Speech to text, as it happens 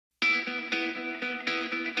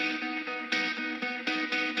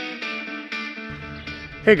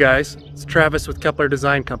Hey guys, it's Travis with Kepler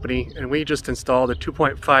Design Company, and we just installed a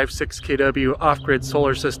 2.56 kW off-grid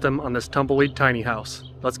solar system on this tumbleweed tiny house.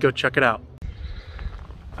 Let's go check it out.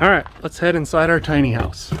 Alright, let's head inside our tiny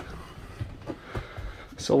house.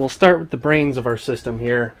 So we'll start with the brains of our system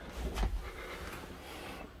here.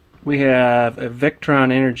 We have a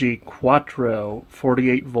Victron Energy Quattro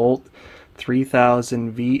 48 volt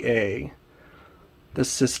 3000 VA.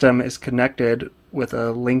 This system is connected with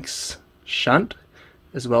a Lynx Shunt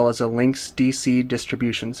as well as a Lynx DC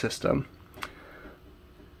distribution system.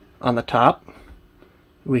 On the top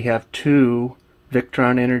we have two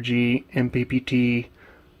Victron Energy MPPT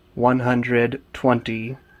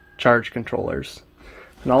 120 charge controllers,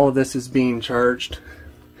 and all of this is being charged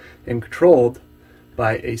and controlled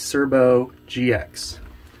by a Cerbo GX.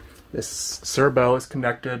 This Cerbo is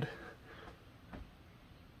connected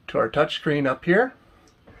to our touchscreen up here,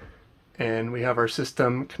 and we have our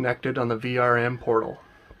system connected on the VRM portal.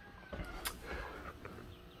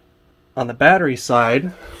 On the battery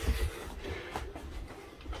side,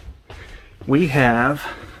 we have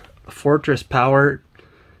a Fortress Power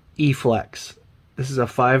eFlex. This is a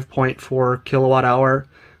 5.4 kilowatt hour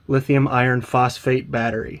lithium iron phosphate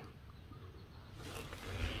battery.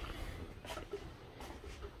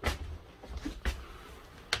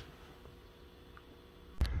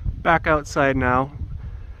 Back outside now.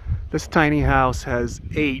 This tiny house has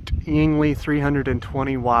 8 Yingli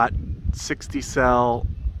 320 watt 60 cell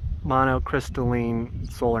monocrystalline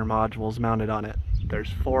solar modules mounted on it.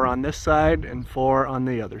 There's 4 on this side and 4 on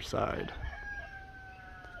the other side.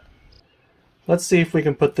 Let's see if we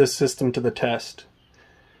can put this system to the test.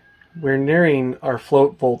 We're nearing our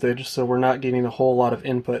float voltage, so we're not getting a whole lot of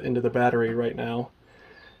input into the battery right now.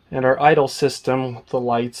 And our idle system, the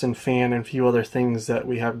lights and fan and a few other things that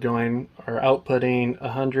we have going, are outputting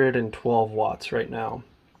 112 watts right now.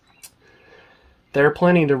 They're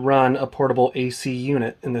planning to run a portable AC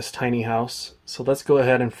unit in this tiny house, so let's go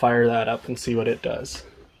ahead and fire that up and see what it does.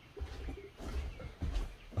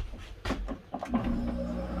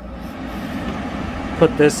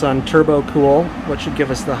 Put this on turbo cool, which should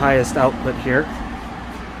give us the highest output here.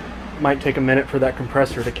 Might take a minute for that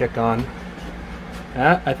compressor to kick on.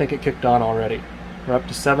 I think it kicked on already. We're up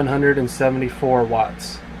to 774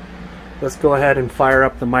 watts. Let's go ahead and fire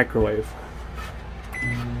up the microwave.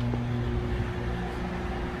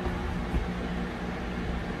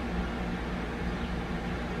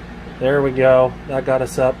 There we go. That got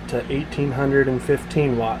us up to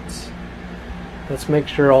 1815 watts. Let's make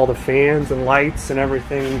sure all the fans and lights and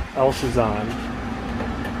everything else is on.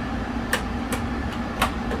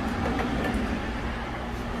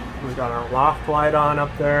 We got our loft light on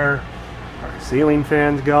up there, our ceiling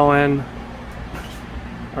fans going,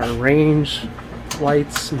 our range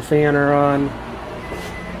lights and fan are on.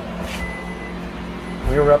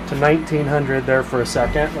 We were up to 1900 there for a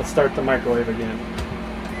second. Let's start the microwave again.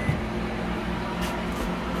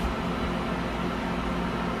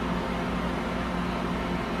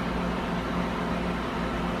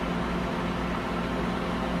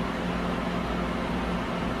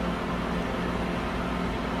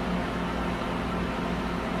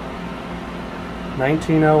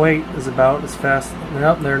 $19.08 is about as fast.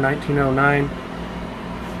 Nope, they're 1909.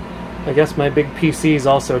 I guess my big PC is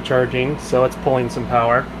also charging, so it's pulling some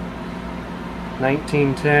power.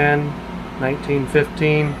 1910,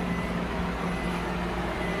 1915.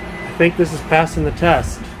 I think this is passing the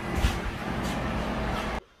test.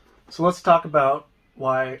 So let's talk about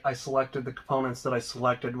why I selected the components that I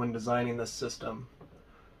selected when designing this system.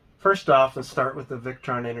 First off, let's start with the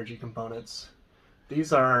Victron Energy components.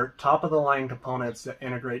 These are top-of-the-line components that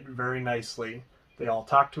integrate very nicely. They all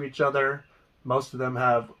talk to each other. Most of them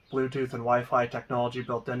have Bluetooth and Wi-Fi technology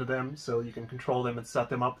built into them, so you can control them and set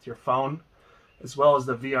them up with your phone, as well as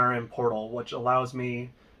the VRM portal, which allows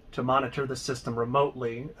me to monitor the system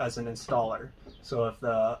remotely as an installer. So if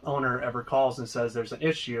the owner ever calls and says there's an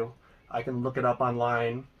issue, I can look it up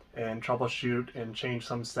online and troubleshoot and change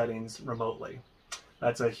some settings remotely.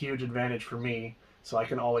 That's a huge advantage for me, so I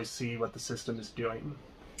can always see what the system is doing.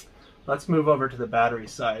 Let's move over to the battery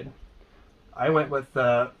side. I went with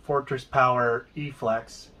the Fortress Power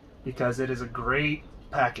eFlex because it is a great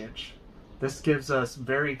package. This gives us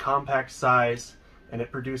very compact size and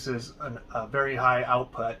it produces a very high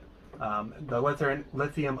output. The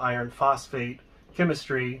lithium iron phosphate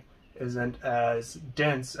chemistry isn't as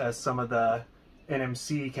dense as some of the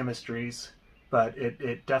NMC chemistries, but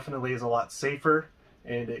it definitely is a lot safer,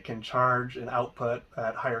 and it can charge and output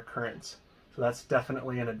at higher currents. So that's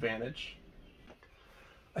definitely an advantage.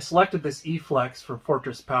 I selected this eFlex from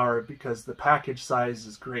Fortress Power because the package size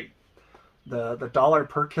is great. The dollar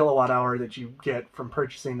per kilowatt hour that you get from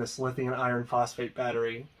purchasing this lithium iron phosphate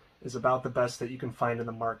battery is about the best that you can find in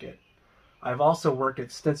the market. I've also worked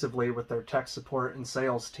extensively with their tech support and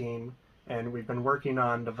sales team, and we've been working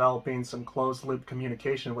on developing some closed loop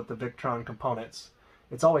communication with the Victron components.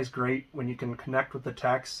 It's always great when you can connect with the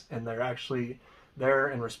techs and they're actually there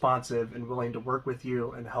and responsive and willing to work with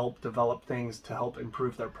you and help develop things to help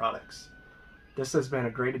improve their products. This has been a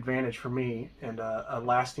great advantage for me and a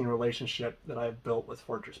lasting relationship that I've built with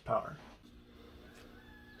Fortress Power.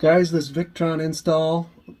 Guys, this Victron install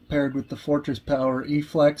paired with the Fortress Power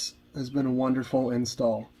eFlex has been a wonderful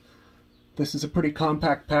install. This is a pretty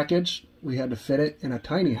compact package. We had to fit it in a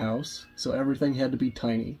tiny house, so everything had to be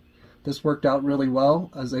tiny. This worked out really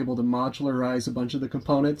well. I was able to modularize a bunch of the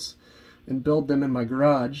components and build them in my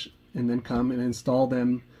garage and then come and install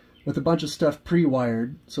them with a bunch of stuff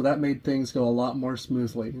pre-wired, so that made things go a lot more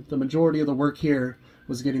smoothly. The majority of the work here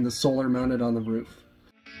was getting the solar mounted on the roof.